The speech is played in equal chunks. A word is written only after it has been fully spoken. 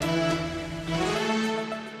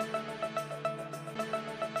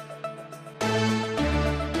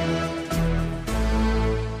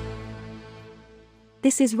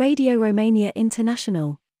This is Radio Romania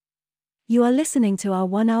International. You are listening to our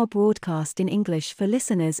one-hour broadcast in English for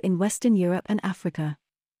listeners in Western Europe and Africa.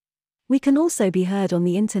 We can also be heard on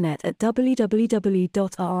the internet at www.rri.ro,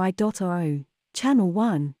 Channel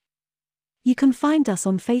 1. You can find us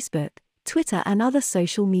on Facebook, Twitter and other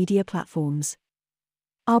social media platforms.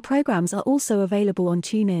 Our programs are also available on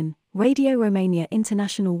TuneIn, Radio Romania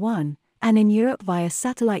International 1, and in Europe via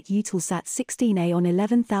satellite Eutelsat 16A on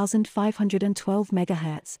 11,512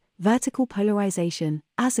 MHz, vertical polarization,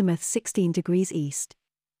 azimuth 16 degrees east.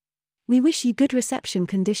 We wish you good reception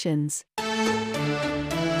conditions.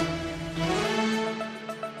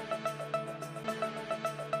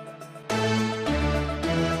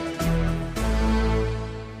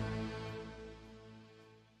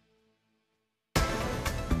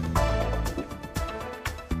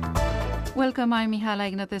 Welcome, I'm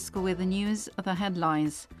Mihaela Ignatescu with the news, the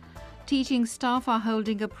headlines. Teaching staff are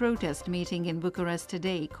holding a protest meeting in Bucharest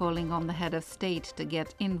today, calling on the head of state to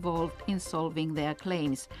get involved in solving their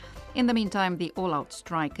claims. In the meantime, the all-out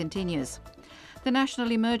strike continues. The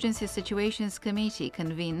National Emergency Situations Committee,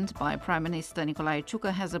 convened by Prime Minister Nicolae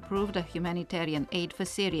Ciucă, has approved a humanitarian aid for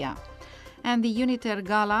Syria. And the Uniter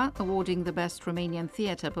Gala, awarding the best Romanian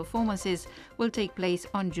theatre performances, will take place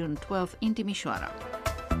on June 12 in Timișoara.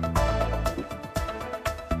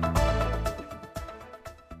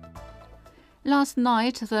 Last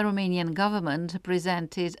night, the Romanian government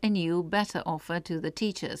presented a new, better offer to the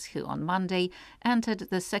teachers who on Monday entered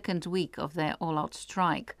the second week of their all-out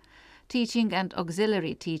strike. Teaching and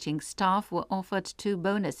auxiliary teaching staff were offered two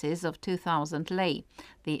bonuses of 2,000 lei,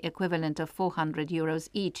 the equivalent of €400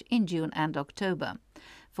 each in June and October.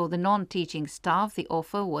 For the non-teaching staff, the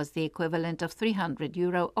offer was the equivalent of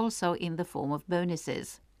 €300, also in the form of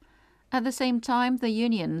bonuses. At the same time, the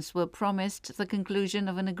unions were promised the conclusion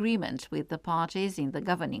of an agreement with the parties in the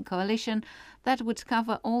governing coalition that would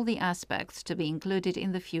cover all the aspects to be included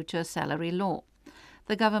in the future salary law.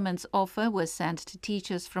 The government's offer was sent to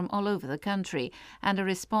teachers from all over the country, and a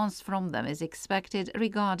response from them is expected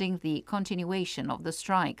regarding the continuation of the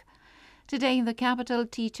strike. Today in the capital,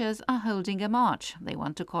 teachers are holding a march. They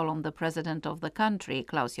want to call on the president of the country,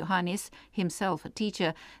 Klaus Iohannis, himself a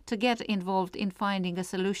teacher, to get involved in finding a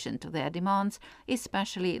solution to their demands,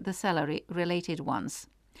 especially the salary-related ones.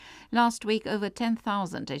 Last week, over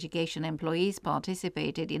 10,000 education employees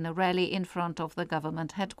participated in a rally in front of the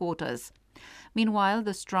government headquarters. Meanwhile,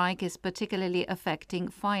 the strike is particularly affecting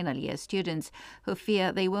final year students who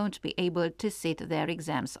fear they won't be able to sit their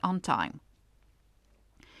exams on time.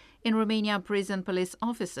 In Romania, prison police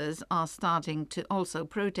officers are starting to also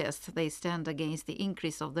protest. They stand against the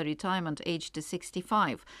increase of the retirement age to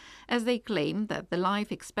 65, as they claim that the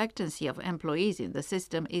life expectancy of employees in the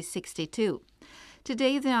system is 62.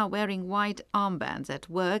 Today they are wearing white armbands at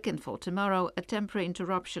work, and for tomorrow a temporary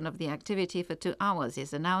interruption of the activity for 2 hours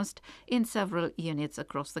is announced in several units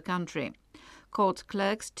across the country. Court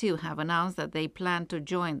clerks too have announced that they plan to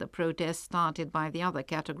join the protest started by the other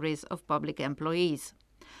categories of public employees.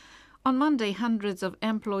 On Monday, hundreds of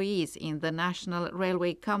employees in the National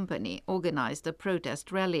Railway Company organized a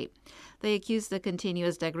protest rally. They accused the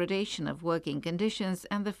continuous degradation of working conditions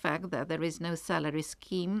and the fact that there is no salary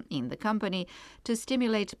scheme in the company to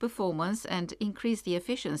stimulate performance and increase the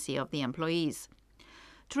efficiency of the employees.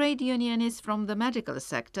 Trade unionists from the medical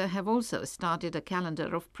sector have also started a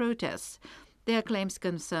calendar of protests. Their claims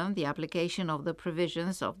concern the application of the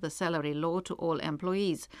provisions of the salary law to all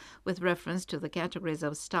employees, with reference to the categories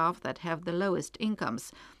of staff that have the lowest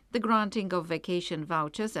incomes, the granting of vacation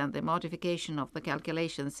vouchers and the modification of the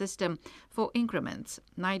calculation system for increments,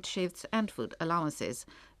 night shifts and food allowances.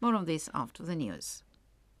 More on this after the news.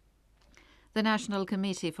 The National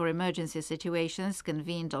Committee for Emergency Situations,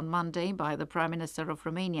 convened on Monday by the Prime Minister of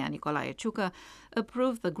Romania, Nicolae Ciucă,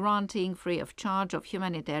 approved the granting free of charge of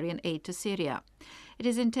humanitarian aid to Syria. It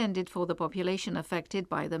is intended for the population affected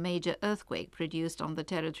by the major earthquake produced on the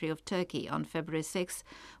territory of Turkey on February 6,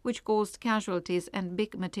 which caused casualties and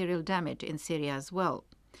big material damage in Syria as well.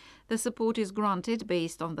 The support is granted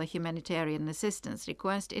based on the humanitarian assistance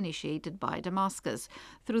request initiated by Damascus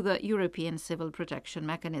through the European Civil Protection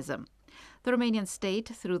Mechanism. The Romanian state,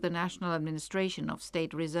 through the National Administration of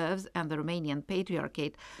State Reserves and the Romanian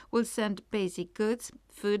Patriarchate, will send basic goods,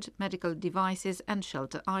 food, medical devices and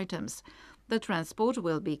shelter items. The transport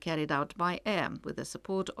will be carried out by air with the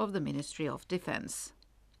support of the Ministry of Defence.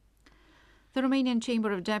 The Romanian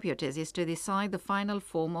Chamber of Deputies is to decide the final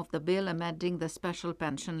form of the bill amending the special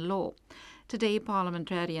pension law. Today,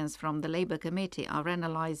 parliamentarians from the Labour Committee are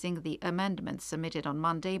analysing the amendments submitted on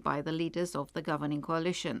Monday by the leaders of the governing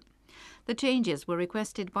coalition. The changes were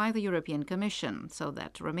requested by the European Commission so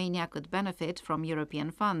that Romania could benefit from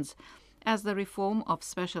European funds, as the reform of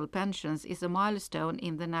special pensions is a milestone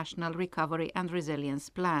in the National Recovery and Resilience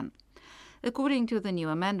Plan. According to the new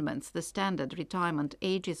amendments, the standard retirement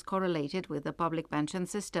age is correlated with the public pension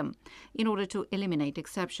system in order to eliminate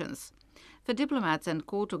exceptions. For diplomats and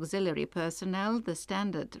court auxiliary personnel, the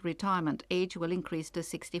standard retirement age will increase to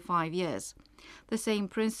 65 years. The same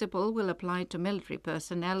principle will apply to military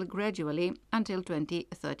personnel gradually until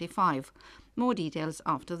 2035. More details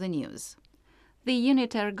after the news. The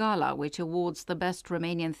Uniter Gala, which awards the best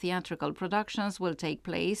Romanian theatrical productions, will take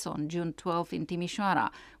place on June 12 in Timișoara,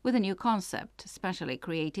 with a new concept, specially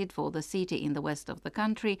created for the city in the west of the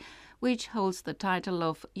country, which holds the title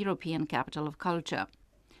of European Capital of Culture.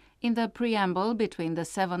 In the preamble, between the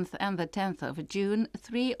 7th and the 10th of June,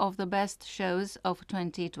 3 of the best shows of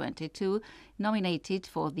 2022, nominated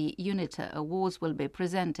for the Uniter Awards, will be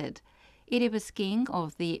presented. Oedipus King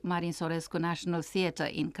of the Marin Sorescu National Theatre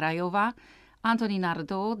in Craiova, Antoni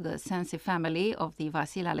Nardo, the Sensi family of the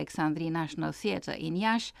Vasile Alexandri National Theatre in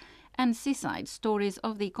Iași, and Seaside Stories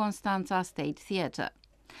of the Constanța State Theatre.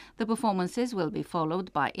 The performances will be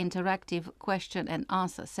followed by interactive question and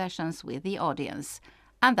answer sessions with the audience.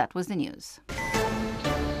 And that was the news.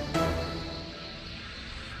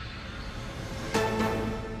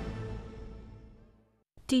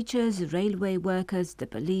 Teachers, railway workers, the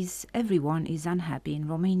police, everyone is unhappy in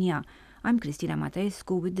Romania. I'm Cristina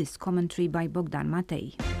Mateescu with this commentary by Bogdan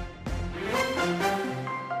Matei.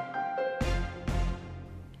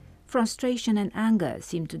 Frustration and anger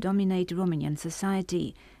seem to dominate Romanian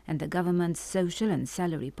society, and the government's social and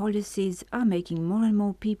salary policies are making more and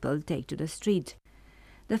more people take to the street.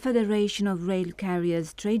 The Federation of Rail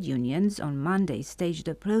Carriers Trade Unions on Monday staged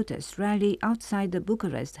a protest rally outside the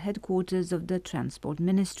Bucharest headquarters of the Transport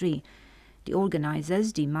Ministry. The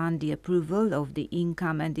organizers demand the approval of the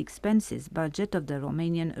income and expenses budget of the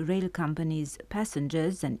Romanian rail companies'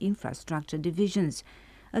 passengers and infrastructure divisions,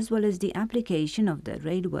 as well as the application of the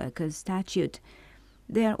rail workers' statute.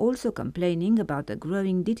 They are also complaining about the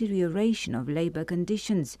growing deterioration of labor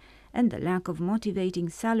conditions and the lack of motivating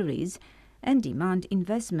salaries, and demand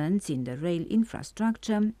investments in the rail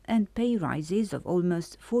infrastructure and pay rises of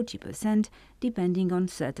almost 40% depending on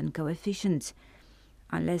certain coefficients.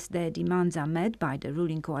 Unless their demands are met by the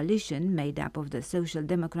ruling coalition made up of the Social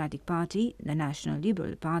Democratic Party, the National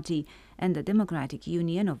Liberal Party and the Democratic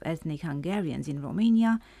Union of Ethnic Hungarians in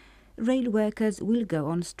Romania, rail workers will go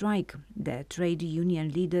on strike, their trade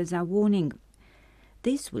union leaders are warning.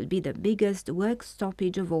 This will be the biggest work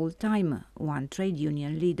stoppage of all time, one trade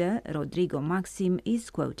union leader, Rodrigo Maxim, is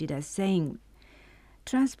quoted as saying.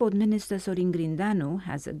 Transport Minister Sorin Grindanu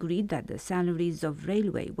has agreed that the salaries of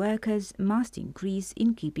railway workers must increase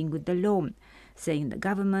in keeping with the law, saying the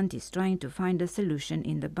government is trying to find a solution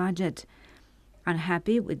in the budget.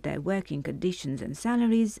 Unhappy with their working conditions and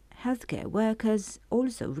salaries, healthcare workers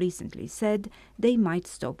also recently said they might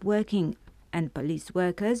stop working, and police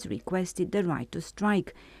workers requested the right to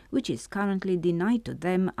strike, which is currently denied to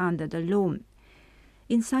them under the law.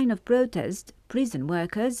 In sign of protest, prison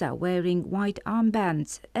workers are wearing white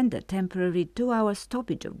armbands, and a temporary 2-hour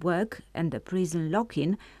stoppage of work and the prison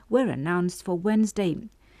lock-in were announced for Wednesday.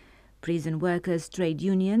 Prison workers' trade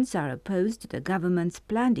unions are opposed to the government's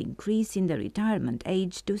planned increase in the retirement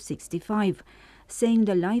age to 65, saying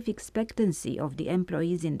the life expectancy of the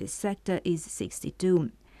employees in this sector is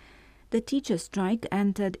 62. The teacher strike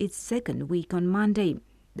entered its second week on Monday.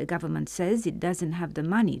 The government says it doesn't have the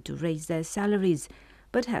money to raise their salaries,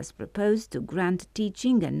 but has proposed to grant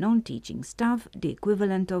teaching and non-teaching staff the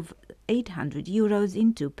equivalent of €800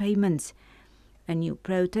 in 2 payments. A new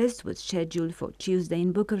protest was scheduled for Tuesday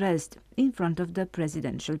in Bucharest, in front of the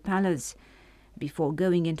presidential palace. Before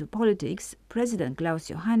going into politics, President Klaus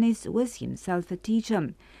Iohannis was himself a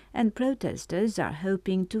teacher, and protesters are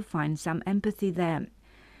hoping to find some empathy there.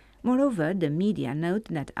 Moreover, the media note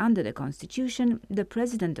that under the constitution, the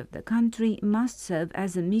president of the country must serve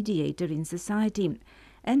as a mediator in society,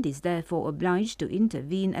 and is therefore obliged to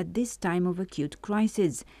intervene at this time of acute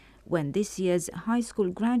crisis, when this year's high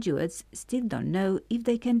school graduates still don't know if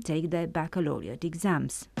they can take their baccalaureate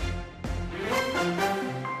exams.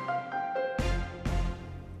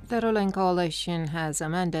 The ruling coalition has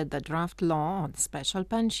amended the draft law on special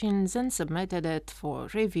pensions and submitted it for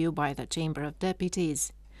review by the Chamber of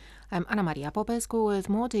Deputies. I'm Ana Maria Popescu with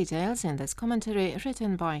more details in this commentary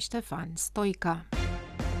written by Ștefan Stoica.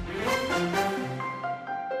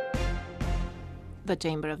 The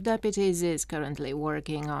Chamber of Deputies is currently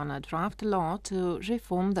working on a draft law to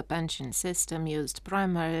reform the pension system used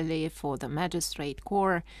primarily for the Magistrate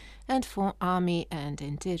Corps and for Army and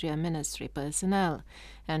Interior Ministry personnel,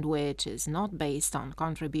 and which is not based on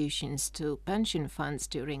contributions to pension funds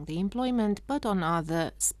during the employment but on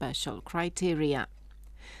other special criteria.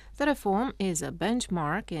 The reform is a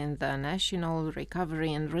benchmark in the National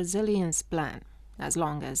Recovery and Resilience Plan. As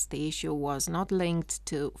long as the issue was not linked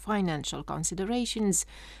to financial considerations,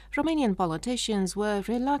 Romanian politicians were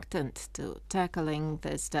reluctant to tackling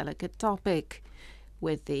this delicate topic,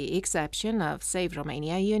 with the exception of Save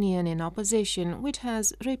Romania Union in opposition, which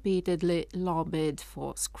has repeatedly lobbied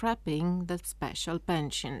for scrapping the special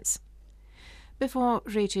pensions. Before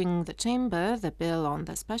reaching the chamber, the bill on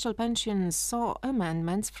the special pensions saw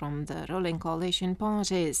amendments from the ruling coalition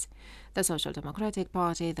parties, the Social Democratic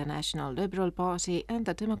Party, the National Liberal Party, and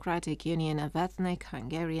the Democratic Union of Ethnic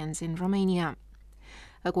Hungarians in Romania.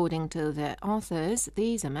 According to the authors,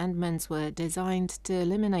 these amendments were designed to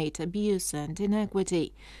eliminate abuse and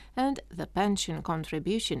inequity, and the pension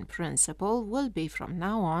contribution principle will be from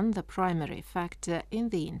now on the primary factor in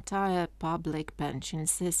the entire public pension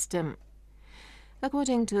system.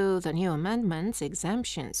 According to the new amendments,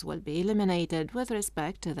 exemptions will be eliminated with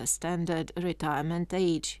respect to the standard retirement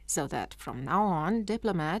age, so that from now on,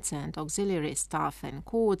 diplomats and auxiliary staff in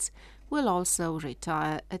courts will also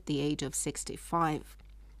retire at the age of 65.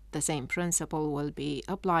 The same principle will be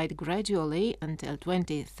applied gradually until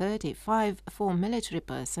 2035 for military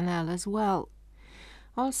personnel as well.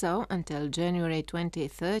 Also, until January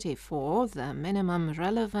 2034, the minimum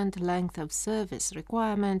relevant length of service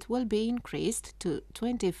requirement will be increased to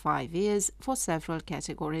 25 years for several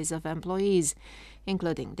categories of employees,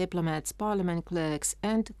 including diplomats, parliament clerks,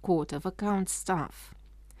 and Court of Accounts staff.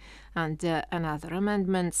 Under another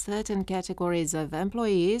amendment, certain categories of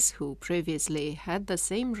employees who previously had the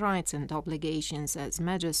same rights and obligations as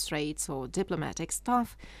magistrates or diplomatic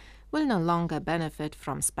staff will no longer benefit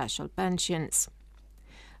from special pensions.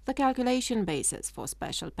 The calculation basis for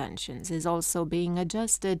special pensions is also being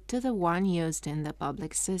adjusted to the one used in the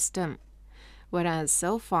public system. Whereas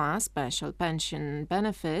so far special pension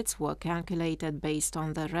benefits were calculated based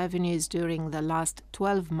on the revenues during the last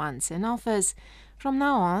 12 months in office, from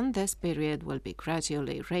now on this period will be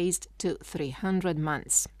gradually raised to 300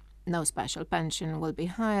 months. No special pension will be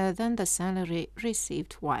higher than the salary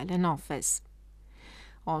received while in office.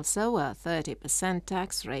 Also, a 30%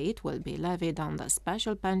 tax rate will be levied on the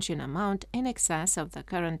special pension amount in excess of the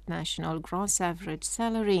current national gross average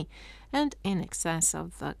salary and in excess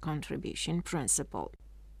of the contribution principle.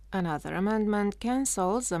 Another amendment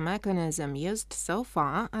cancels a mechanism used so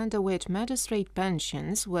far under which magistrate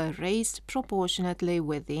pensions were raised proportionately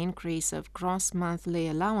with the increase of gross monthly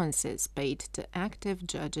allowances paid to active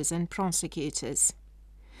judges and prosecutors.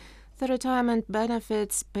 The retirement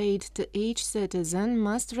benefits paid to each citizen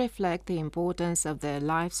must reflect the importance of their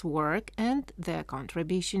life's work and their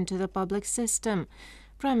contribution to the public system,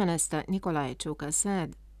 Prime Minister Nicolae Ciucă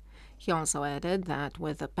said. He also added that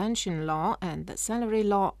with the pension law and the salary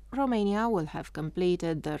law, Romania will have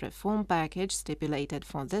completed the reform package stipulated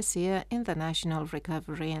for this year in the National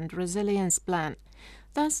Recovery and Resilience Plan,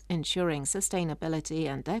 thus ensuring sustainability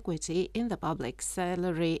and equity in the public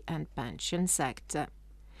salary and pension sector.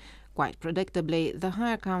 Quite predictably, the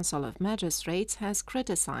Higher Council of Magistrates has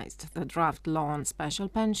criticized the draft law on special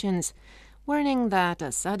pensions, warning that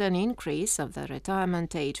a sudden increase of the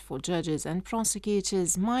retirement age for judges and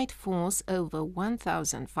prosecutors might force over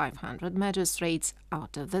 1,500 magistrates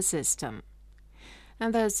out of the system.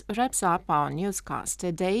 And this wraps up our newscast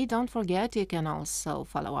today. Don't forget you can also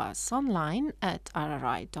follow us online at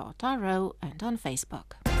rri.ro and on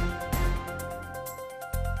Facebook.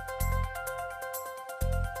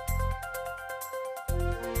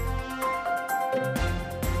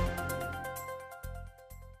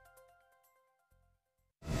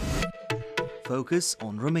 Focus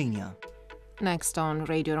on Romania. Next on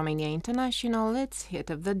Radio Romania International, it's Hit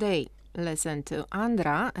of the Day. Listen to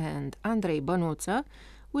Andra and Andrei Bănuță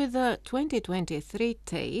with a 2023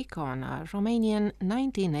 take on a Romanian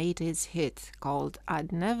 1980s hit called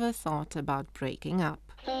I'd Never Thought About Breaking Up.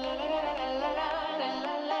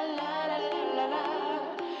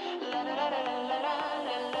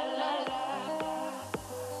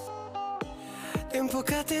 Din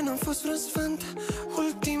păcate n-am fost vreun sfânt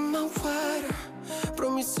ultima oară.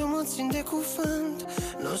 Promis să mă țin de cuvânt,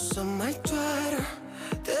 n-o să mai doară.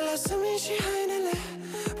 Te lasă-mi și hainele,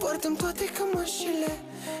 poartă-mi toate cămășile,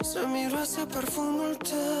 să miroasă parfumul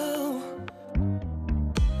tău.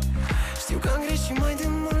 Știu că am greșit mai de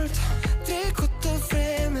mult, trecută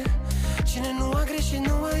vreme. Cine nu a greșit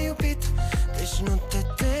nu a iubit, deci nu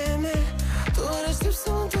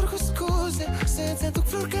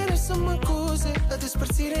să mă acuze. La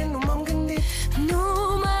despărțire nu m-am gândit. Nu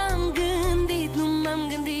m-am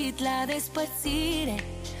gândit la despărțire.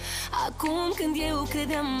 Acum când eu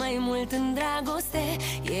credeam mai mult în dragoste,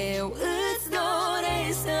 eu îți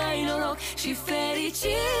doresc să ai noroc și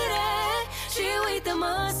fericire. Și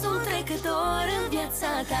uită-mă, sunt trecător în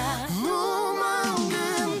viața ta. Nu m-am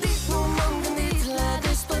gândit la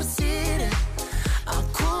despărțire.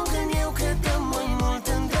 Acum când eu credeam mai mult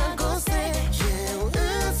în dragoste, eu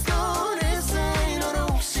îți doresc să ai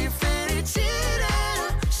noroc și fericire.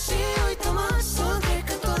 Și uită-mă, sunt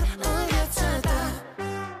trecător în viața ta.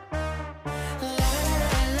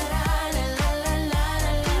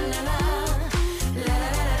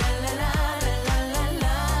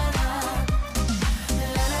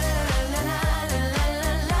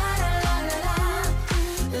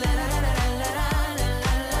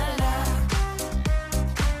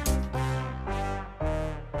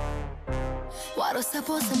 Oare o să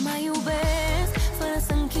pot să mai iubesc fără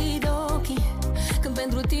să închid ochii, când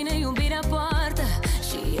pentru tine iubirea poartă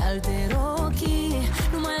și alte rochii?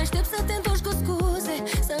 Nu mai aștept să te întorci cu scuze,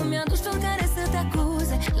 să-mi aduci flori care să te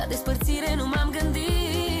acuze. La despărțire nu m-am gândit.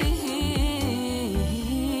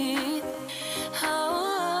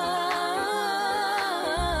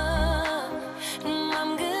 Nu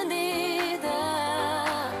m-am gândit.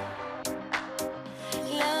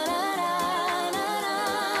 La la la la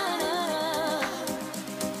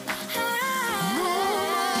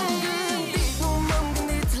Nu m-am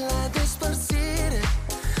gândit la despărțire.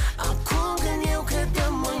 Acum când eu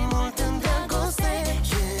credeam mai mult în dragoste,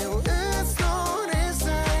 eu îți doresc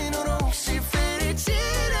să ai noroc și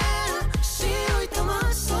fericire. Și uită-mă,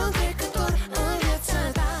 sunt trecător în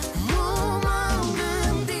viața ta. Nu m-am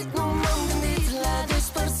gândit la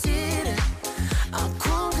despărțire.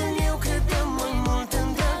 Acum când eu credeam mai mult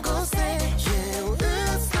în dragoste, eu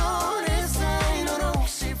îți doresc să ai noroc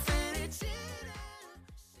și fericire.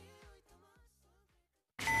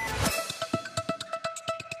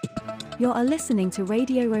 You are listening to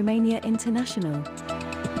Radio Romania International.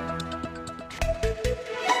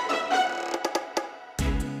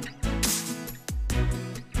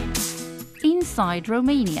 Inside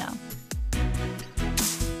Romania.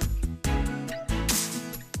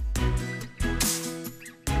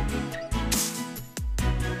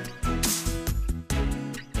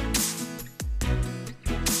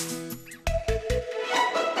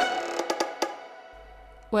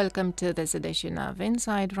 Welcome to this edition of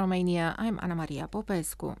Inside Romania. I'm Ana Maria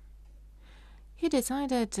Popescu. He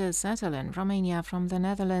decided to settle in Romania from the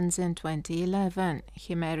Netherlands in 2011.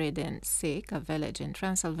 He married in Sic, a village in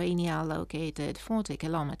Transylvania located 40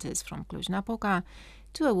 kilometers from Cluj-Napoca,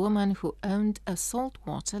 to a woman who owned a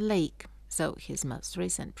saltwater lake. So his most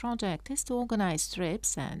recent project is to organize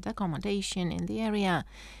trips and accommodation in the area,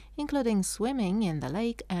 including swimming in the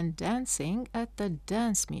lake and dancing at the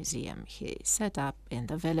dance museum he set up in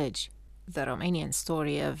the village. The Romanian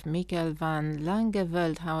story of Michael van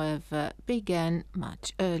Langeveld, however, began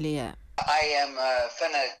much earlier. I am a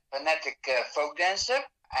fanatic folk dancer,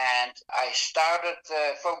 and I started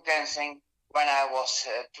folk dancing when I was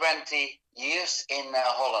 20 years in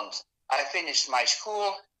Holland. I finished my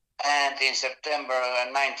school, and in September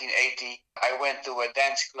 1980 I went to a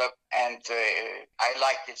dance club, and I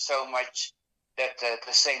liked it so much that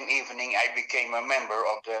the same evening I became a member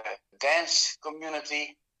of the dance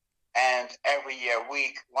community. And every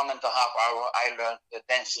week, 1.5 hours, I learned the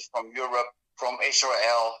dances from Europe, from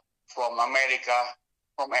Israel, from America,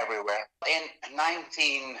 from everywhere. In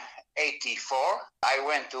 1984, I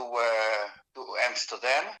went to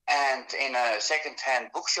Amsterdam, and in a second-hand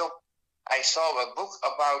bookshop, I saw a book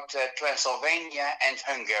about Transylvania and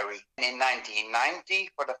Hungary. In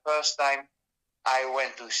 1990, for the first time, I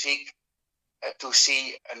went to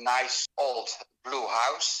see a nice old blue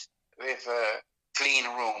house with a clean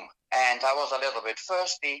room. And I was a little bit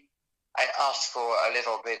thirsty. I asked for a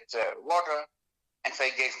little bit water, and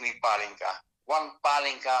they gave me palinka. 1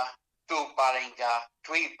 palinka, 2 palinka,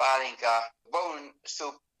 3 palinka, bone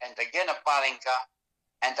soup, and again a palinka,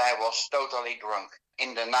 and I was totally drunk.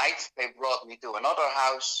 In the night, they brought me to another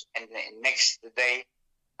house, and the next day,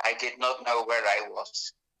 I did not know where I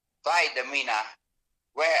was. Vai de mina,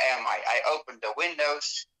 where am I? I opened the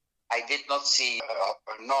windows. I did not see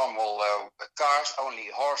normal cars, only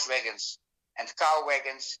horse wagons and cow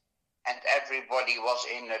wagons, and everybody was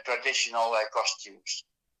in traditional costumes.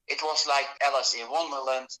 It was like Alice in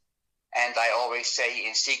Wonderland, and I always say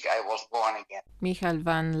in Siek I was born again. Michael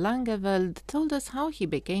van Langeveld told us how he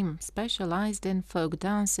became specialized in folk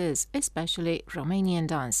dances, especially Romanian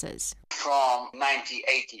dances. From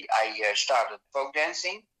 1980 I started folk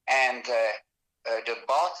dancing, and the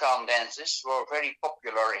Balkan dances were very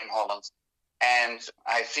popular in Holland. And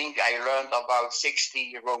I think I learned about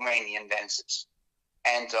 60 Romanian dances.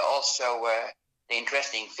 And also the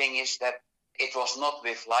interesting thing is that it was not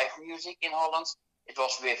with live music in Holland. It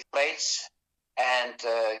was with plates and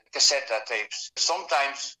cassette tapes.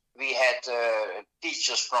 Sometimes we had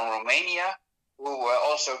teachers from Romania who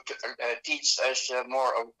also teach us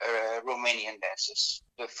more Romanian dances.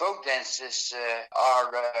 The folk dances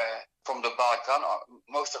are from the Balkan.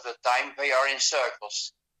 Most of the time they are in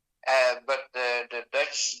circles. But the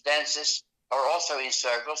Dutch dances are also in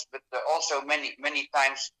circles, but also many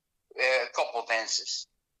times couple dances.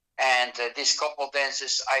 And these couple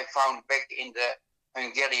dances I found back in the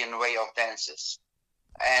Hungarian way of dances.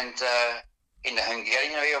 And in the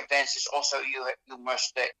Hungarian way of dances also you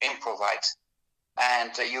must improvise.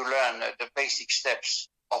 And you learn the basic steps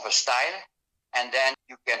of a style, and then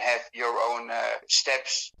you can have your own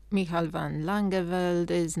steps. Michal van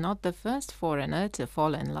Langeveld is not the first foreigner to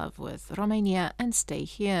fall in love with Romania and stay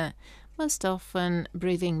here, most often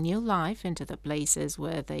breathing new life into the places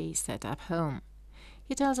where they set up home.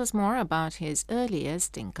 He tells us more about his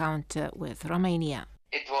earliest encounter with Romania.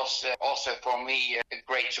 It was also for me a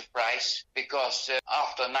great surprise because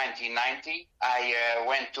after 1990 I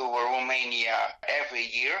went to Romania every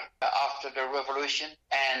year after the revolution,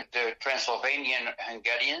 and the Transylvanian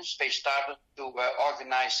Hungarians, they started to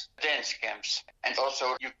organize dance camps, and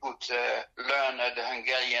also you could learn the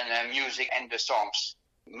Hungarian music and the songs.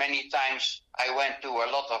 Many times I went to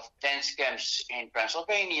a lot of dance camps in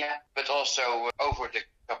Transylvania, but also over the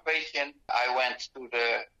Carpathian I went to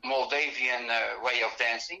the Moldavian way of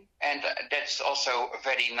dancing, and that's also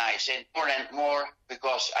very nice. And more,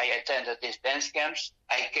 because I attended these dance camps,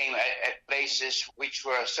 I came at places which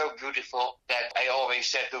were so beautiful that I always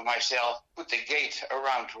said to myself, put a gate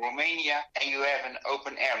around Romania and you have an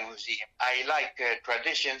open air museum. I like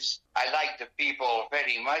traditions, I like the people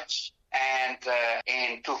very much. And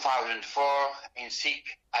in 2004 in Siek,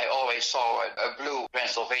 I always saw a blue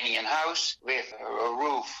Transylvanian house with a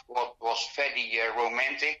roof what was very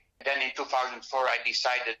romantic. Then in 2004 I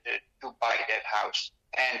decided to buy that house.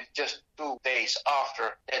 And just 2 days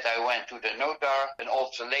after that I went to the notar. An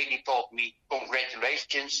old lady told me,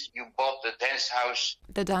 congratulations, you bought the dance house.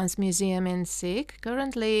 The Dance Museum in Siek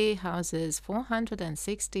currently houses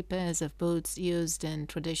 460 pairs of boots used in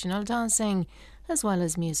traditional dancing, as well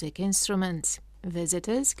as music instruments.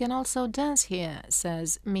 Visitors can also dance here,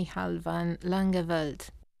 says Michal van Langeveld.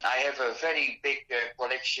 I have a very big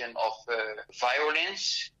collection of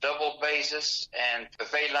violins, double basses, and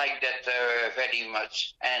they like that very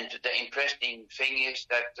much. And the interesting thing is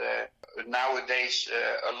that nowadays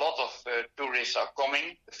a lot of tourists are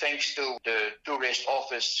coming thanks to the tourist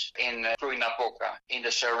office in Cluj-Napoca. In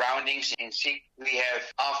the surroundings in Siek, we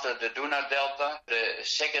have, after the Duna Delta, the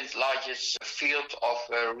second largest field of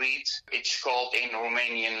reed. It's called in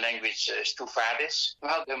Romanian language stufades.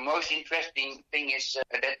 Well, the most interesting thing is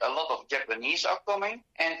that a lot of Japanese are coming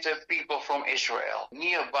and people from Israel.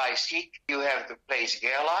 Nearby Siek, you have the place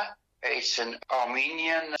Gerla. It's an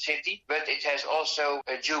Armenian city, but it has also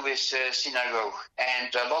a Jewish synagogue. And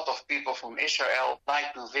a lot of people from Israel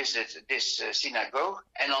like to visit this synagogue.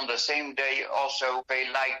 And on the same day also they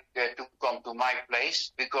like to come to my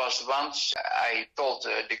place, because once I told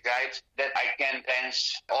the guide that I can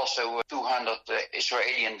dance also 200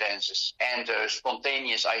 Israeli dances. And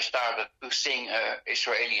spontaneous I started to sing an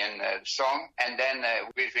Israeli song, and then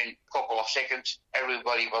within a couple of seconds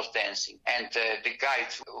everybody was dancing. And the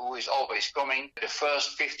guide, who is always coming, the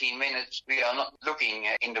first 15 minutes we are not looking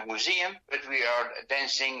in the museum, but we are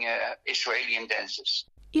dancing Israeli dances.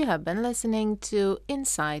 You have been listening to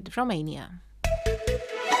Inside Romania.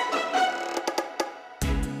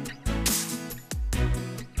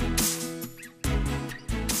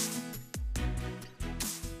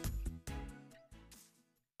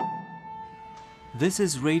 This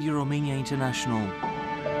is Radio Romania International.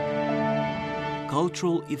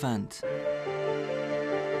 Cultural event.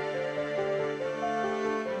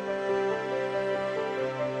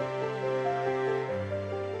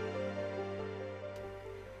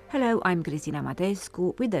 Hello, I'm Cristina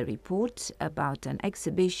Matescu with a report about an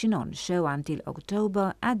exhibition on show until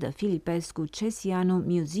October at the Filipescu Cesianu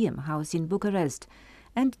Museum House in Bucharest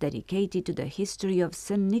and dedicated to the history of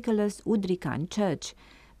St. Nicholas Udrican Church.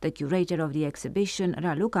 The curator of the exhibition,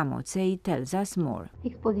 Raluca Moței, tells us more.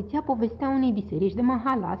 Expoziția povestea unei biserici de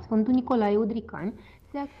Mahala, Sfântul Nicolae Udrican.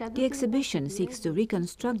 The exhibition seeks to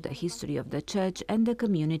reconstruct the history of the church and the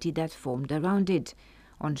community that formed around it.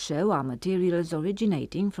 On show are materials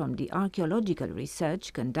originating from the archaeological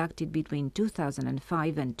research conducted between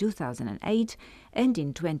 2005 and 2008 and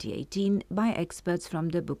in 2018 by experts from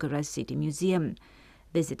the Bucharest City Museum.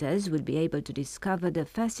 Visitors will be able to discover the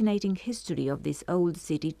fascinating history of this old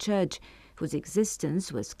city church, whose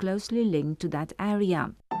existence was closely linked to that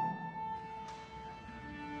area.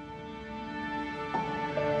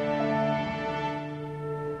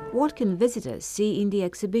 What can visitors see in the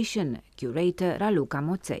exhibition? Curator Raluca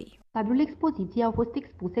Moței. Cadrul expoziției au fost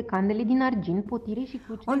expuse candele din argint, potire și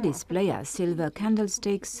cruci. On display are silver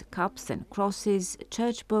candlesticks, cups and crosses,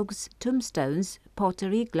 church books, tombstones,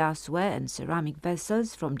 pottery, glassware and ceramic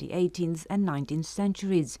vessels from the 18th and 19th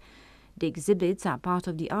centuries. The exhibits are part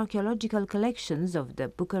of the archaeological collections of the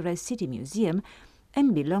Bucharest City Museum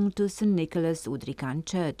and belong to St. Nicholas Udrican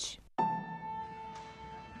Church.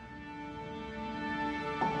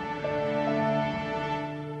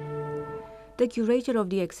 The curator of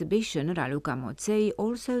the exhibition, Raluca Moței,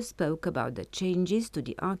 also spoke about the changes to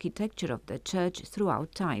the architecture of the church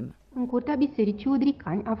throughout time. În curtea bisericii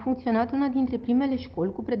Udricani a funcționat una dintre primele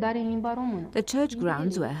școli cu predare în limba română. The church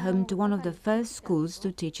grounds were home to one of the first schools to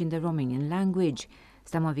teach in the Romanian language.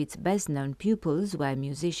 Some of its best-known pupils were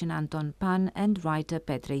musician Anton Pan and writer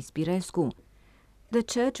Petre Spirescu. The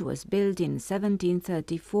church was built in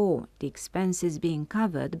 1734, the expenses being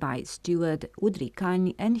covered by steward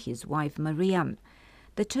Udricani and his wife Maria.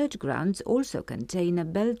 The church grounds also contain a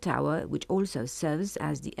bell tower which also serves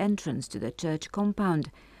as the entrance to the church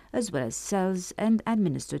compound, as well as cells and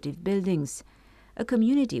administrative buildings. A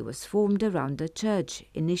community was formed around the church,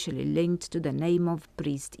 initially linked to the name of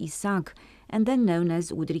priest Isaac, and then known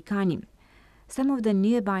as Udricani. Some of the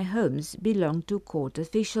nearby homes belonged to court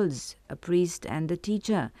officials, a priest and a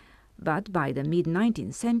teacher, but by the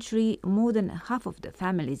mid-19th century, more than half of the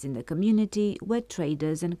families in the community were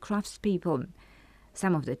traders and craftspeople.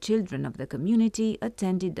 Some of the children of the community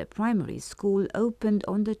attended the primary school opened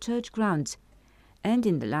on the church grounds, and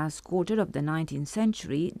in the last quarter of the 19th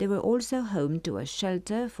century, they were also home to a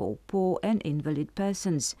shelter for poor and invalid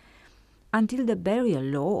persons. Until the burial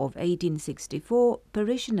law of 1864,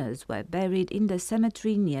 parishioners were buried in the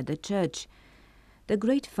cemetery near the church. The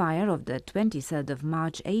Great Fire of the 23rd of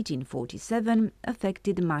March 1847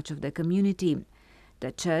 affected much of the community.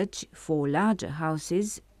 The church, 4 larger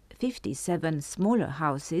houses, 57 smaller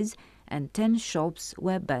houses and 10 shops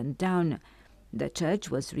were burned down. The church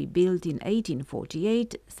was rebuilt in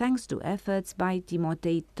 1848 thanks to efforts by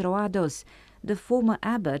Timotei Troados, the former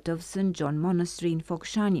abbot of St. John Monastery in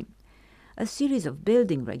Focșani. A series of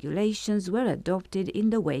building regulations were adopted in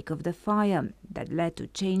the wake of the fire that led to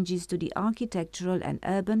changes to the architectural and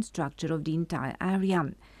urban structure of the entire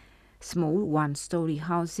area. Small one-story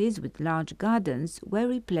houses with large gardens were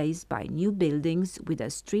replaced by new buildings with a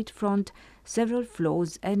street front, several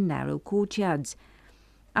floors and narrow courtyards.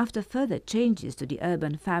 After further changes to the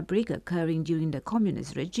urban fabric occurring during the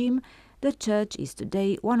communist regime, the church is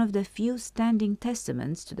today one of the few standing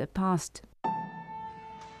testaments to the past.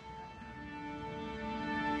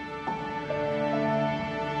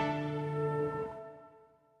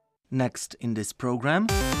 Next in this program,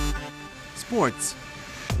 sports.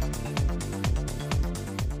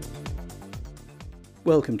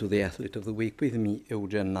 Welcome to the Athlete of the Week with me,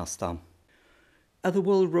 Eugen Nasta. At the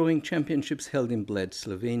World Rowing Championships held in Bled,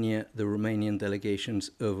 Slovenia, the Romanian delegation's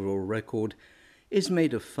overall record is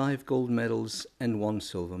made of 5 gold medals and 1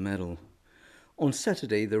 silver medal. On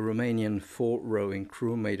Saturday, the Romanian 4 rowing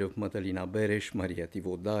crew made of Madalina Bereș, Maria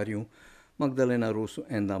Tivodariu, Magdalena Rusu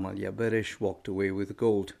and Amalia Bereș walked away with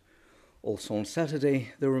gold. Also on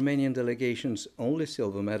Saturday, the Romanian delegation's only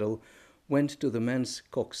silver medal went to the men's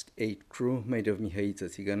Coxed 8 crew made of Mihaița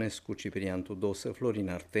Țigănescu, Ciprian Tudosă, Florin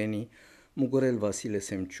Arteni, Mugurel Vasile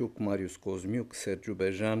Semciuc, Marius Cosmiuc, Sergiu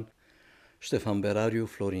Bejan, Ștefan Berariu,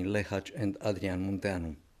 Florin Lehac and Adrian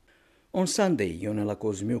Munteanu. On Sunday, Ionela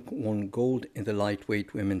Cosmiuc won gold in the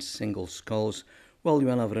lightweight women's singles sculls, while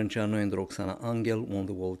Ioana Vrânceanu and Roxana Angel won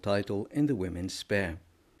the world title in the women's spare.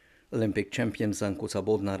 Olympic champions Zancuța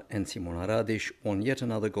Bodnar and Simona Radiș won yet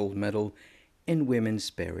another gold medal in women's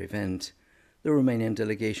spare event. The Romanian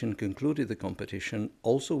delegation concluded the competition,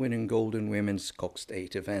 also winning gold in women's Coxed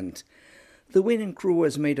 8 event. The winning crew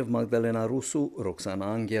was made of Magdalena Rusu,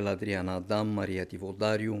 Roxana Angel, Adriana Adam, Maria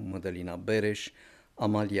Tivodariu, Madalina Bereș,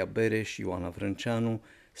 Amalia Bereș, Ioana Vrânceanu,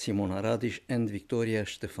 Simona Radiș and Victoria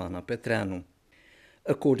Ștefana Petreanu.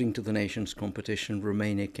 According to the nation's competition,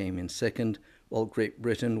 Romania came in second, while Great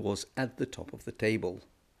Britain was at the top of the table.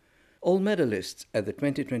 All medalists at the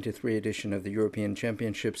 2023 edition of the European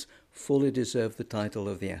Championships fully deserve the title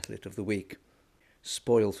of the Athlete of the Week.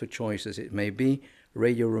 Spoiled for choice as it may be,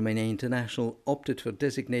 Radio Romania International opted for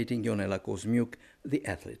designating Ionela Cosmiuc the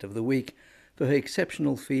Athlete of the Week for her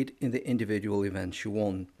exceptional feat in the individual event she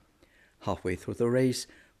won. Halfway through the race,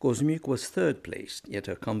 Cosmiuc was third placed, yet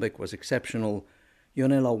her comeback was exceptional.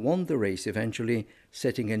 Ionela won the race eventually,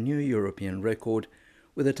 setting a new European record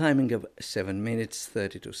with a timing of 7 minutes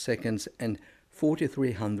 32 seconds and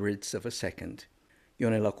 43 hundredths of a second.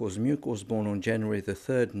 Ionela Cosmiuc was born on January 3,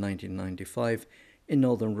 1995, in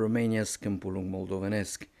northern Romania's Câmpulung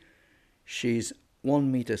Moldovenesc. She's 1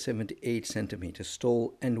 meter 78 centimeters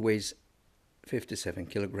tall and weighs 57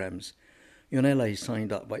 kilograms. Ionela is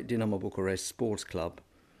signed up by Dinamo Bucharest Sports Club.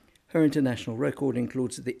 Her international record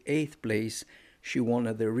includes the 8th place she won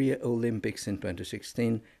at the Rio Olympics in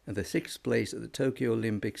 2016 and the 6th place at the Tokyo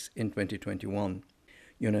Olympics in 2021.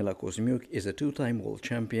 Ionela Cosmiuc is a two-time world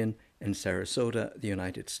champion in Sarasota, the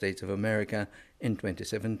United States of America, in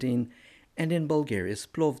 2017 and in Bulgaria's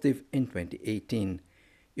Plovdiv in 2018.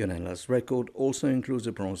 Ionela's record also includes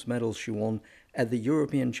a bronze medal she won at the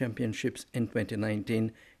European Championships in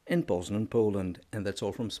 2019 in Poznan, Poland. And that's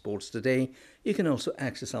all from Sports Today. You can also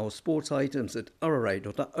access our sports items at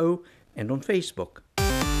rri.ro and on Facebook.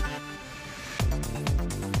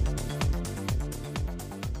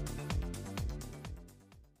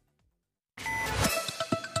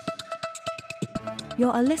 You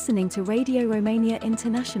are listening to Radio Romania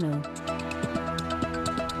International.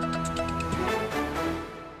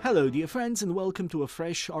 Hello dear friends, and welcome to a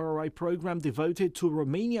fresh RRI program devoted to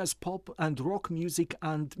Romania's pop and rock music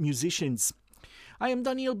and musicians. I am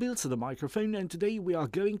Daniel Bilz at the microphone, and today we are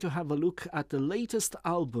going to have a look at the latest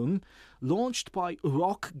album launched by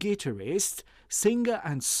rock guitarist, singer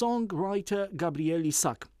and songwriter Gabriel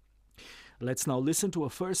Isaac. Let's now listen to a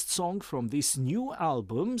first song from this new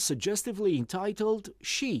album, suggestively entitled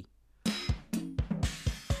She.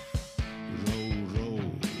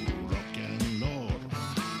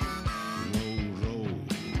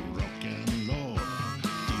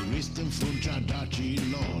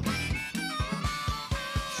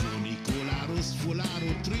 Funicularus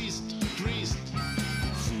fularu trist, trist.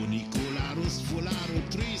 Funicularus fularu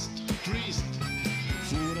trist, trist.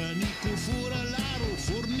 Furănicu furălaru,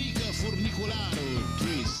 furnică furnicularu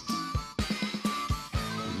trist.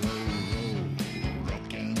 Row, row,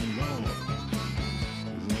 rock and roll.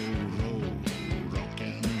 Row, row, rock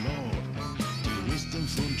and roll. Trist în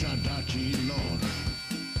fruncea dacilor.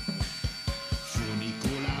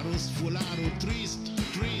 Funicularus fularu trist,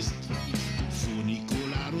 trist.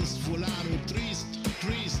 Funicularus fularu trist,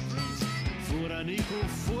 trist. Furănicu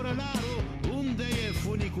furălaru, unde e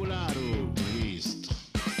funicularul? Trist.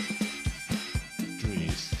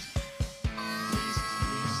 Trist.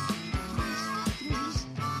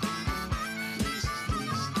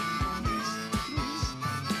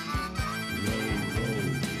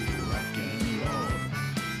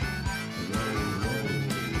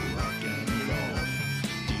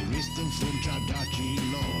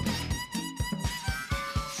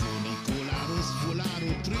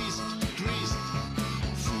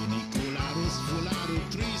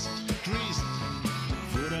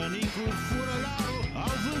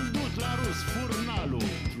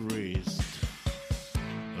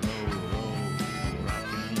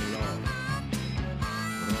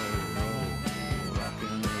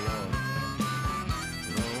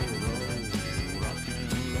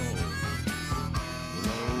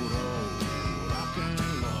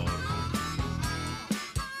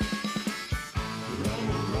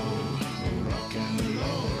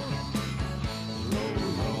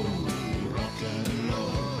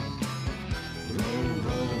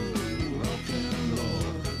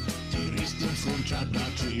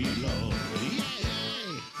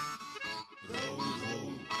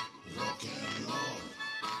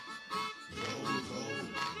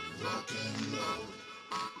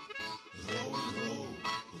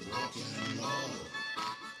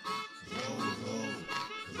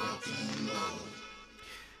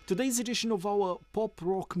 Today's edition of our pop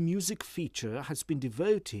rock music feature has been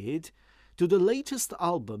devoted to the latest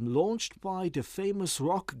album launched by the famous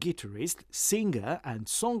rock guitarist, singer and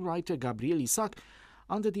songwriter Gabriel Isaac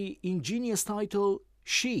under the ingenious title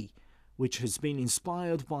She, which has been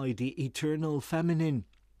inspired by the eternal feminine.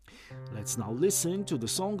 Let's now listen to the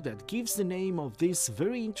song that gives the name of this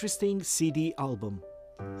very interesting CD album.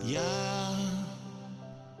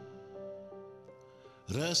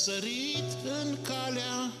 Răsărit în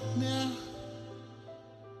calea mea,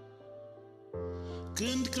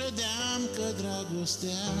 când credeam că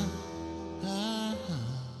dragostea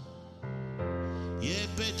e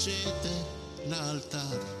pecete la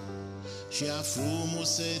altar și a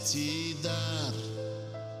frumuseții dar.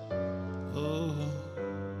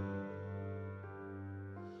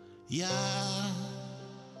 Ea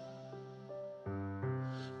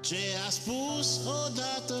ce a spus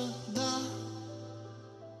odată da,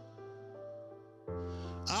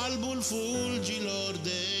 albul fulgilor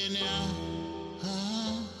de nea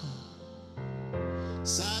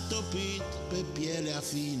s-a topit pe pielea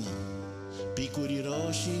fină, picuri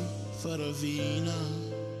roșii fără vină.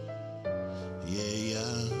 E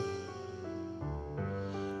ea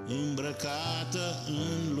îmbrăcată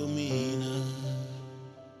în lumină.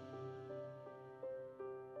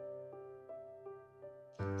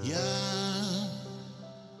 Ea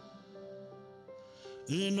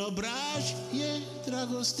în obraj e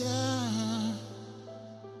dragostea,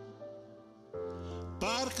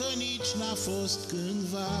 parcă nici n-a fost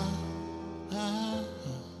cândva.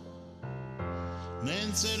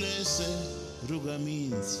 Neînțelese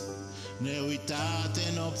rugăminți, neuitate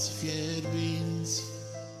nopți fierbinți.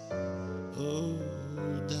 Oh,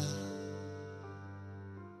 da.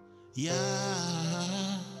 Ea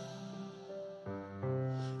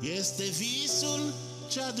este visul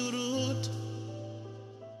ce-a durut,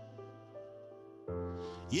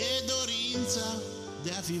 e dorința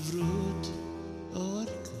de a fi vrut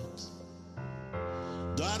oricât.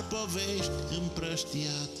 Doar povești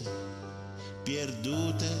împrăștiate,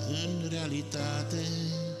 pierdute în realitate.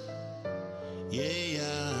 E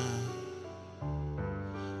ea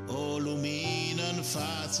o lumină în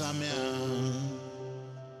fața mea.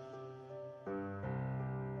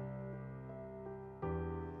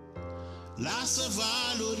 Lasă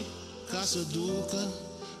valuri ca să ducă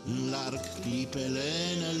în larg clipele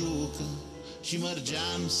nălucă și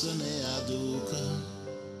mărgean să ne aducă.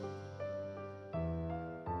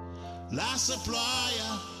 Lasă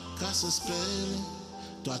ploaia ca să spele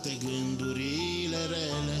toate gândurile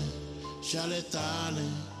rele și ale tale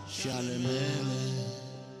și ale mele.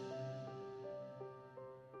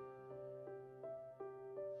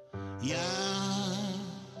 Ea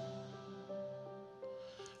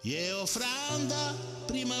e ofranda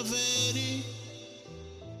primăverii,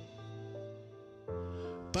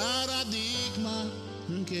 paradigma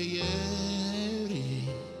încheierii.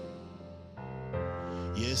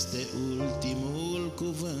 Este ultimul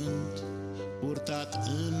cuvânt purtat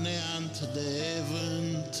în neant de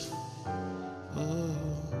vânt. Oh.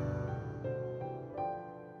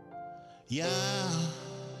 Ea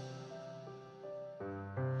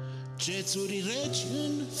cețuri reci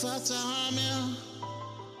în fața mea,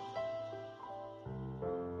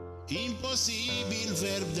 imposibil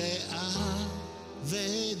verb de a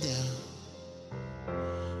vedea.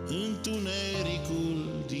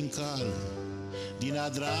 Întunericul din cal, din a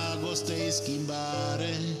dragostei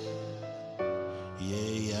schimbare.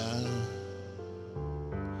 E ea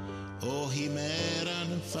o himeră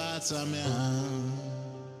în fața mea.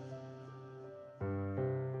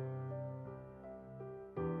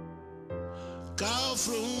 Ca o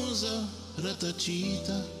frunză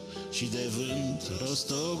rătăcită și de vânt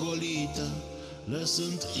rostogolită,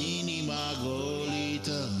 lăsând inima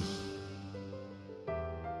golită.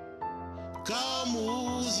 Ca o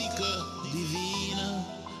muzică divină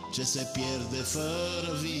ce se pierde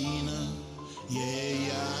fără vină. E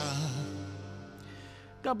ea.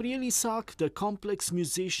 Gabriel Isaac, the complex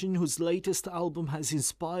musician whose latest album has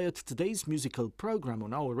inspired today's musical program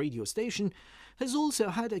on our radio station, has also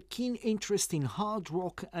had a keen interest in hard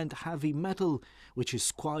rock and heavy metal, which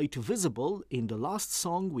is quite visible in the last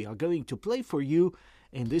song we are going to play for you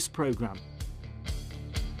in this program.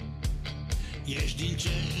 Ești din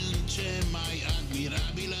ce în ce mai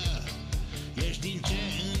admirabilă, ești din ce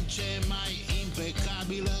în ce mai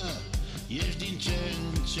impecabilă, ești din ce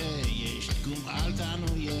în ce, ești cum alta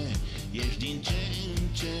nu e, ești din ce în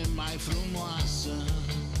ce mai frumoasă,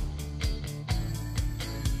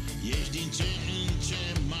 ești din ce în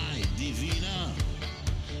ce mai divină,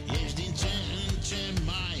 ești din ce în ce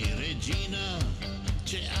mai regină,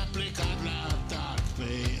 ce a plecat la atac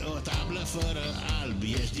pe o tablă fără alb,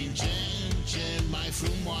 ești din ce în ce mai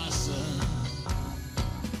frumoasă.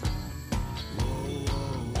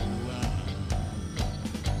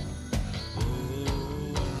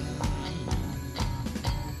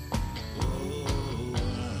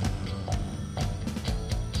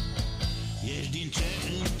 Ești din ce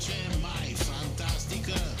în ce mai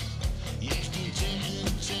fantastică,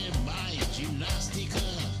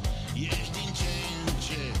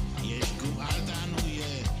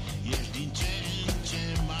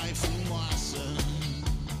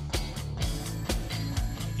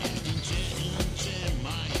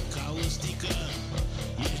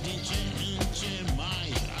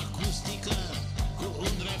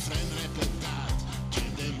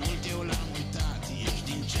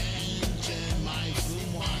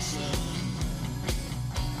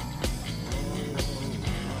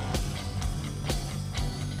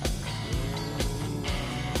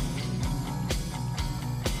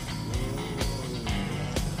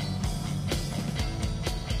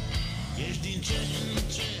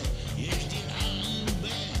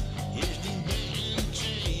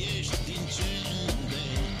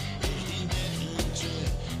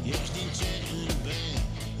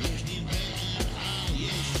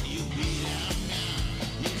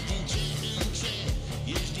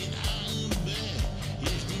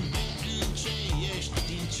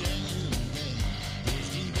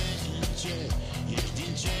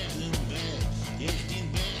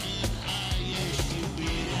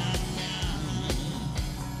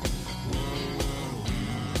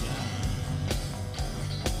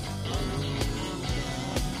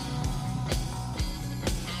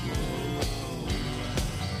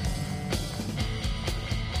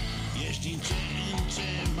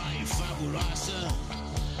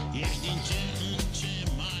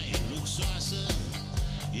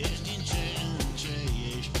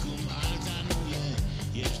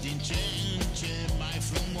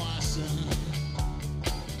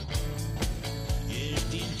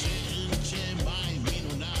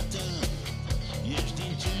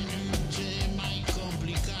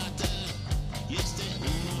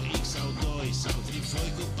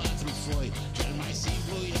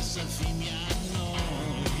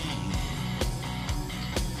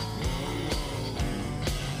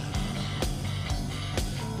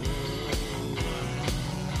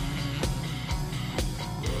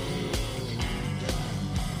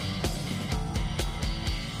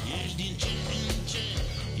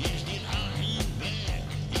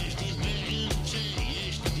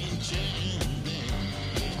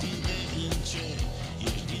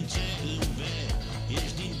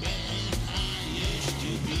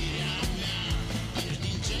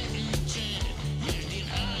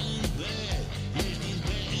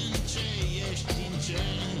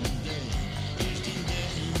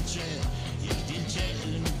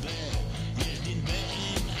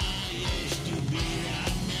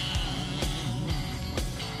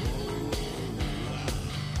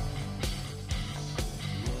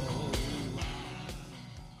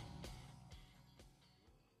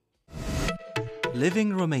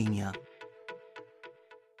 Living Romania.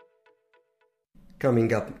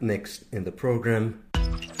 Coming up next in the program,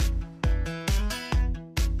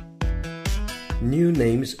 new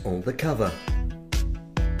names on the cover.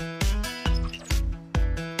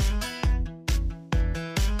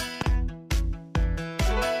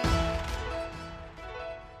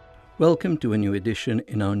 Welcome to a new edition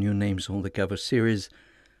in our New Names on the Cover series.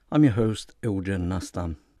 I'm your host, Eugen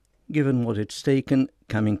Nasta. Given what it's taken,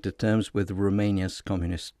 coming to terms with Romania's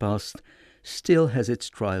communist past still has its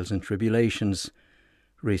trials and tribulations.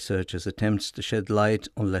 Researchers' attempts to shed light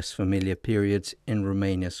on less familiar periods in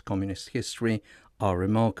Romania's communist history are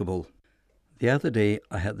remarkable. The other day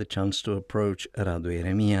I had the chance to approach Radu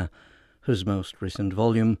Ieremia, whose most recent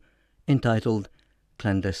volume, entitled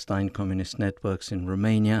Clandestine Communist Networks in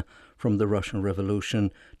Romania, from the Russian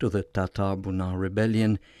Revolution to the Tatar-Bunar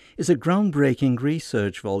Rebellion, is a groundbreaking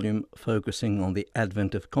research volume focusing on the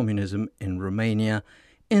advent of communism in Romania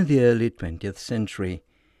in the early 20th century.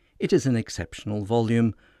 It is an exceptional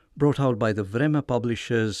volume, brought out by the Vremea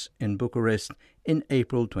publishers in Bucharest in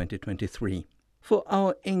April 2023. For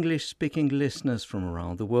our English-speaking listeners from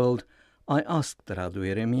around the world, I asked Radu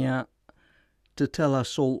Ieremia to tell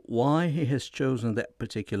us all why he has chosen that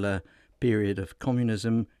particular period of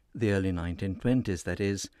communism, the early 1920s that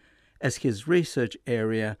is, as his research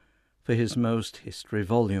area for his most history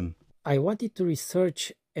volume. I wanted to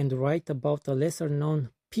research and write about a lesser-known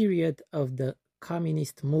period of the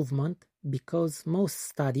communist movement because most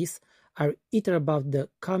studies are either about the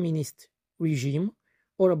communist regime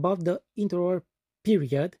or about the interwar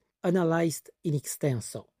period analyzed in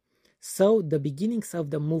extenso. So the beginnings of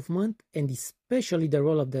the movement, and especially the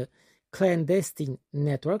role of the clandestine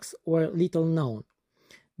networks, were little known.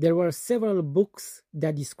 There were several books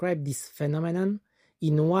that describe this phenomenon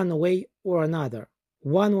in one way or another.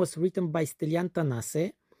 One was written by Stelian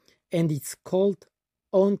Tănase, and it's called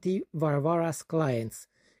Onti Varvara's Clients,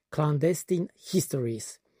 Clandestine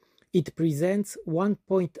Histories. It presents one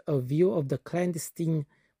point of view of the clandestine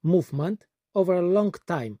movement over a long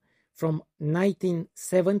time, from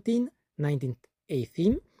 1918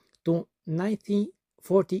 to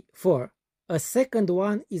 1944. A second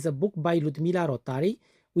one is a book by Ludmila Rotari,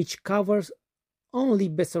 which covers only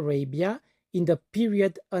Bessarabia in the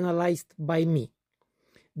period analyzed by me.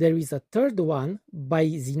 There is a third one by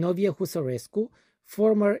Zinovie Husărescu,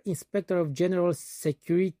 former Inspector of General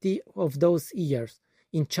Security of those years,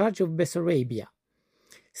 in charge of Bessarabia.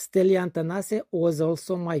 Stelian Tănase was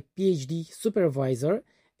also my PhD supervisor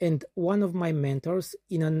and one of my mentors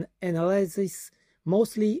in an analysis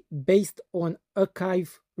mostly based on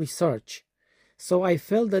archive research. So I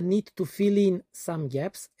felt the need to fill in some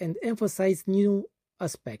gaps and emphasize new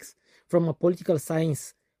aspects from a political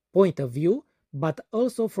science point of view, but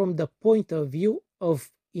also from the point of view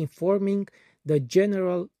of informing the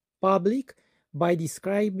general public by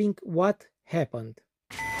describing what happened.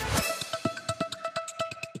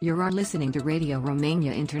 You are listening to Radio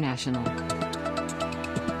Romania International.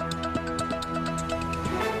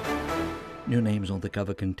 New Names on the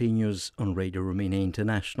Cover continues on Radio Romania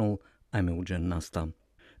International. I'm Eugen Nasta.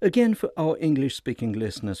 Again, for our English-speaking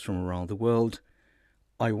listeners from around the world,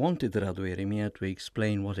 I wanted Radu Ieremia to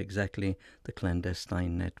explain what exactly the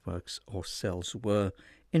clandestine networks or cells were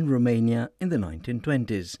in Romania in the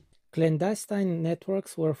 1920s. Clandestine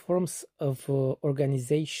networks were forms of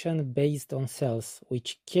organization based on cells,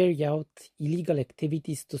 which carry out illegal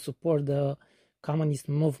activities to support the communist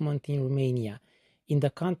movement in Romania, in the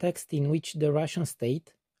context in which the Russian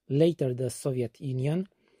state, later the Soviet Union,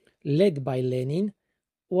 led by Lenin,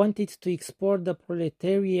 wanted to export the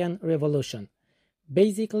proletarian revolution.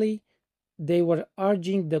 Basically, they were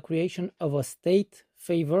urging the creation of a state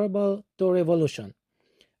favorable to revolution.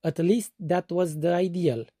 At least that was the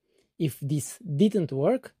ideal. If this didn't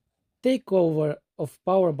work, takeover of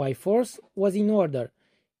power by force was in order,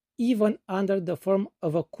 even under the form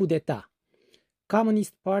of a coup d'etat.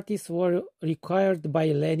 Communist parties were required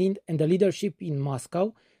by Lenin and the leadership in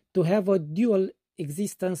Moscow to have a dual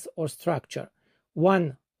existence or structure,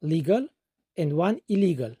 one legal and one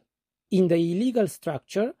illegal. In the illegal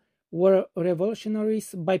structure were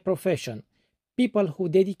revolutionaries by profession, people who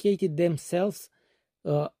dedicated themselves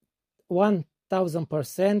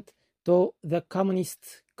 1000% to the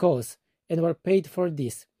communist cause and were paid for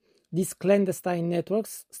this. These clandestine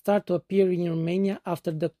networks start to appear in Romania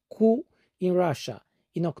after the coup in Russia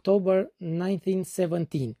in October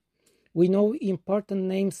 1917. We know important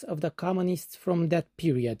names of the communists from that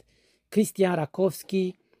period: Cristian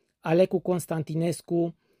Rakovski, Alecu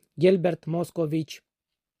Constantinescu, Gelbert Moscovici.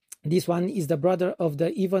 This one is the brother of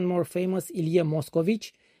the even more famous Ilie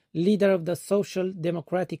Moscovici, leader of the Social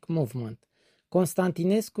Democratic Movement.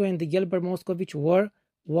 Constantinescu and Gelber Moscovich were,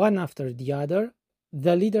 one after the other,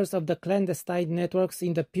 the leaders of the clandestine networks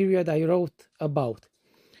in the period I wrote about.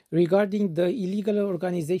 Regarding the illegal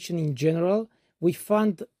organization in general, we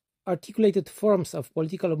found articulated forms of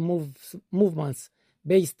political movements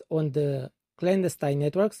based on the clandestine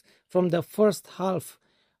networks from the first half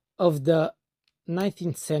of the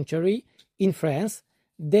 19th century in France,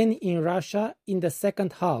 then in Russia in the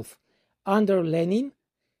second half. Under Lenin,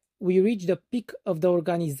 we reached the peak of the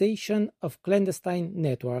organization of clandestine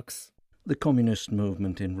networks. The communist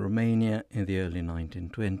movement in Romania in the early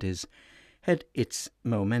 1920s had its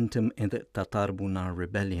momentum in the Tatar Bunar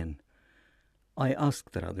rebellion. I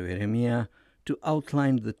asked Radu Eremia to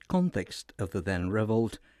outline the context of the then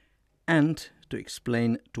revolt and to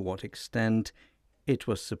explain to what extent it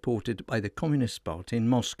was supported by the Communist Party in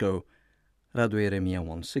Moscow. Radu Eremia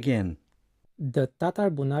once again. The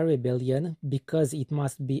Tatar Bunar rebellion, because it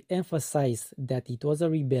must be emphasized that it was a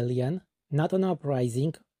rebellion, not an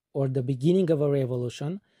uprising or the beginning of a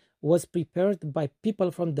revolution, was prepared by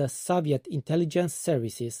people from the Soviet intelligence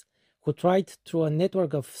services who tried through a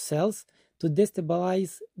network of cells to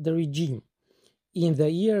destabilize the regime. In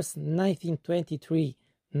the years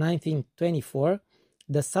 1923-1924,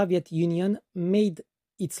 the Soviet Union made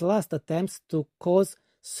its last attempts to cause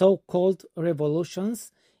so-called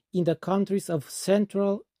revolutions in the countries of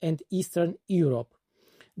Central and Eastern Europe.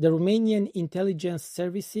 The Romanian intelligence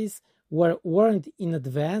services were warned in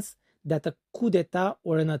advance that a coup d'etat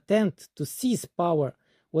or an attempt to seize power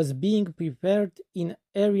was being prepared in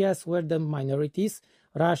areas where the minorities,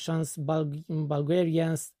 Russians,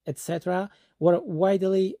 Bulgarians, etc., were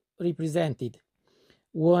widely represented.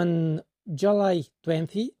 On July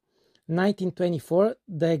 20, 1924,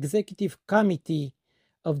 the Executive Committee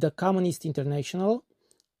of the Communist International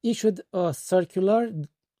issued a circular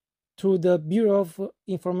through the Bureau of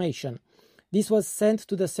Information. This was sent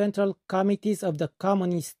to the central committees of the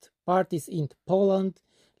communist parties in Poland,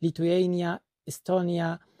 Lithuania,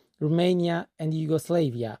 Estonia, Romania, and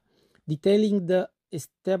Yugoslavia, detailing the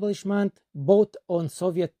establishment, both on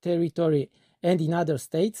Soviet territory and in other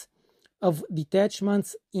states, of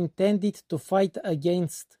detachments intended to fight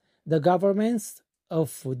against the governments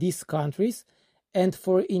of these countries and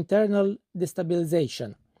for internal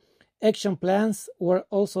destabilization. Action plans were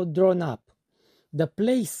also drawn up. The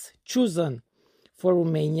place chosen for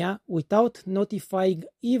Romania, without notifying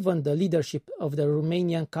even the leadership of the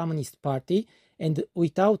Romanian Communist Party and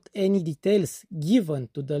without any details given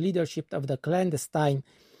to the leadership of the clandestine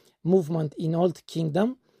movement in Old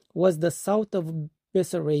Kingdom, was the south of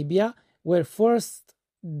Bessarabia, where first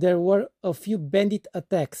there were a few bandit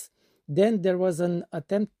attacks. Then there was an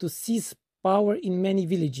attempt to seize power in many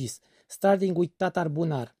villages, starting with Tatar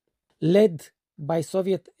Bunar. Led by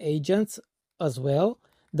Soviet agents as well,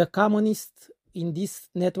 the communists in these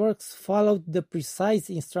networks followed the precise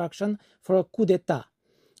instruction for a coup d'etat,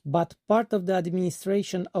 but part of the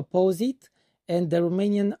administration opposed it, and the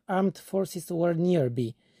Romanian armed forces were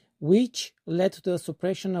nearby, which led to the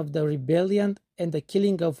suppression of the rebellion and the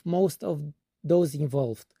killing of most of those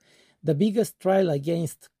involved. The biggest trial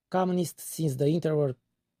against communists since the interwar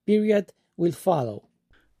period will follow.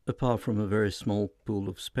 Apart from a very small pool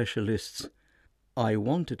of specialists, I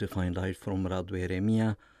wanted to find out from Radu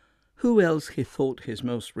Eremia who else he thought his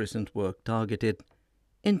most recent work targeted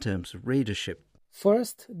in terms of readership.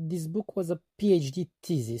 First, this book was a PhD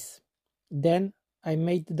thesis. Then I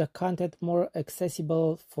made the content more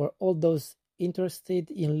accessible for all those interested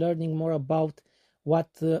in learning more about what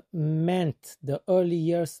meant the early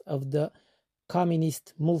years of the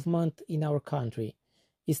communist movement in our country.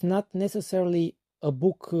 It's not necessarily a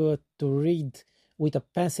book to read with a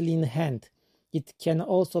pencil in hand. It can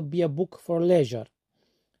also be a book for leisure.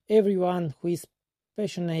 Everyone who is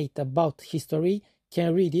passionate about history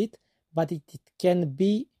can read it, but it can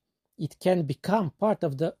become part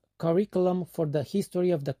of the curriculum for the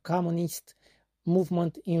history of the communist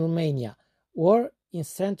movement in Romania or in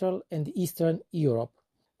Central and Eastern Europe.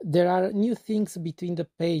 There are new things between the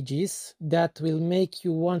pages that will make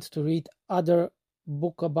you want to read other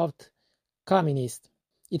books about communists.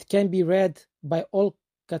 It can be read by all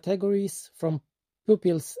categories, from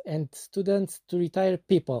pupils and students to retired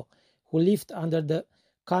people who lived under the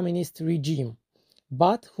communist regime,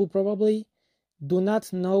 but who probably do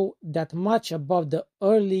not know that much about the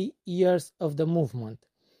early years of the movement,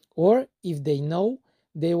 or if they know,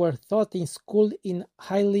 they were taught in school in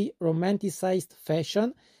highly romanticized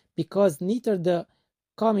fashion, because neither the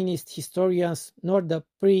communist historians nor the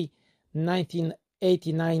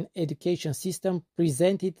pre-1989 education system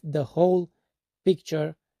presented the whole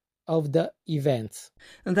picture of the events.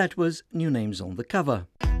 And that was New Names on the Cover.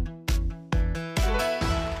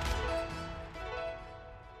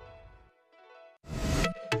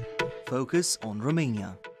 focus on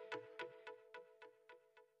Romania.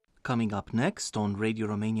 Coming up next on Radio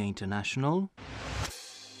Romania International,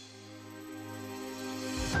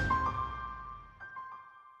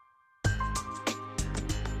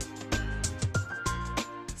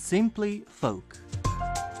 Simply Folk.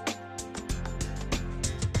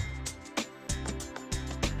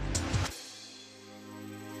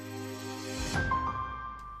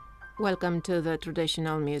 Welcome to the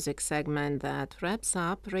traditional music segment that wraps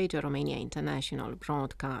up Radio Romania International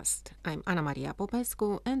broadcast. I'm Ana Maria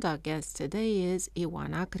Popescu, and our guest today is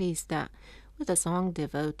Ioana Cristea, with a song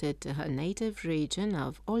devoted to her native region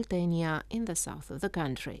of Oltenia in the south of the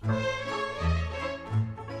country.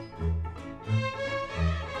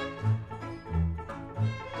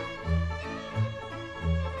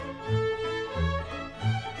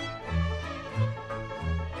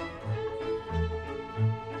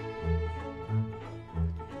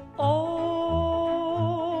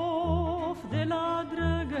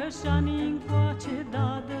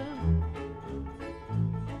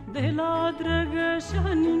 De la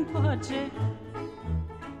Drăgășani încoace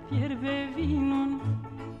fierbe vinul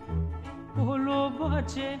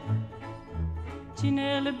polobace.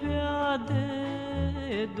 Cine-l bea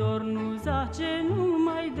de dor nu zace,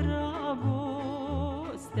 numai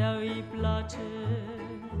dragostea îi place.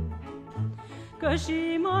 Că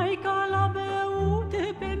și maica l-a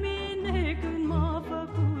beut pe mine când m-a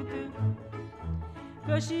făcut,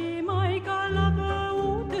 că și maica l-a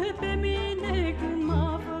băut pe mine când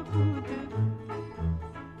m-a făcut.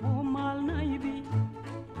 Om al naibii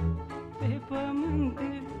pe pământ,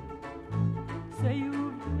 să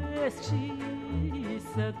iubesc și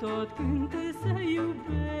să tot cânt, să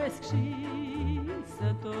iubesc și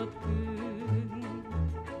să tot cânt.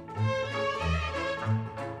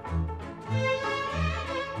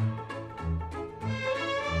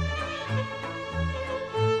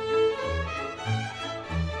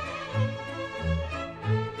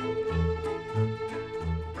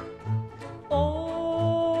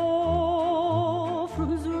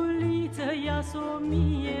 O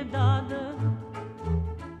mie dadă,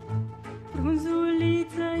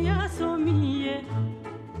 frunzuliță ia-s o mie,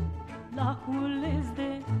 la cules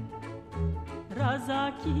de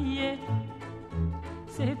razachie.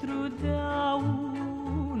 Se trudea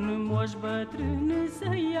un moș bătrân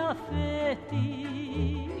să ia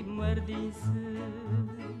fetii măr din sân.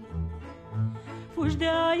 Fugi de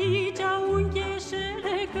aici,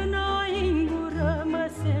 uncheșele, că n-ai în gură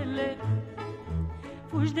măsele.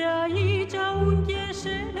 Fugi de aici,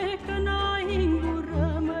 uncheșele, că n-ai în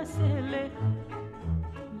gură măsele.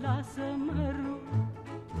 Lasă mărul,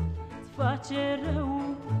 îți face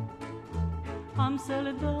rău, am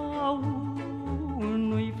să-l dau,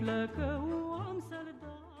 nu-i flăcău, am să-l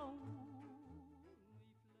dau.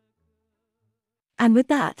 And with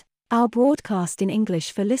that, our broadcast in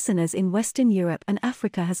English for listeners in Western Europe and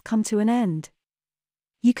Africa has come to an end.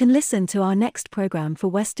 You can listen to our next program for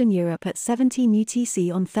Western Europe at 17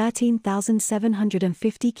 UTC on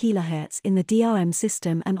 13,750 kHz in the DRM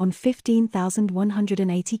system and on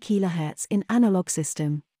 15,180 kHz in analog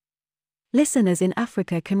system. Listeners in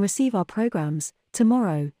Africa can receive our programs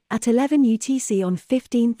tomorrow at 11 UTC on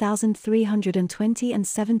 15,320 and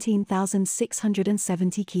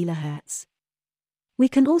 17,670 kHz. We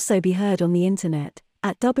can also be heard on the internet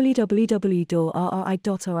at www.rri.ro,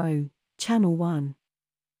 Channel 1.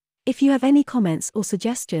 If you have any comments or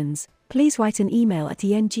suggestions, please write an email at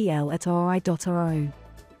engl@rri.ro.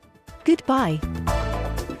 Goodbye.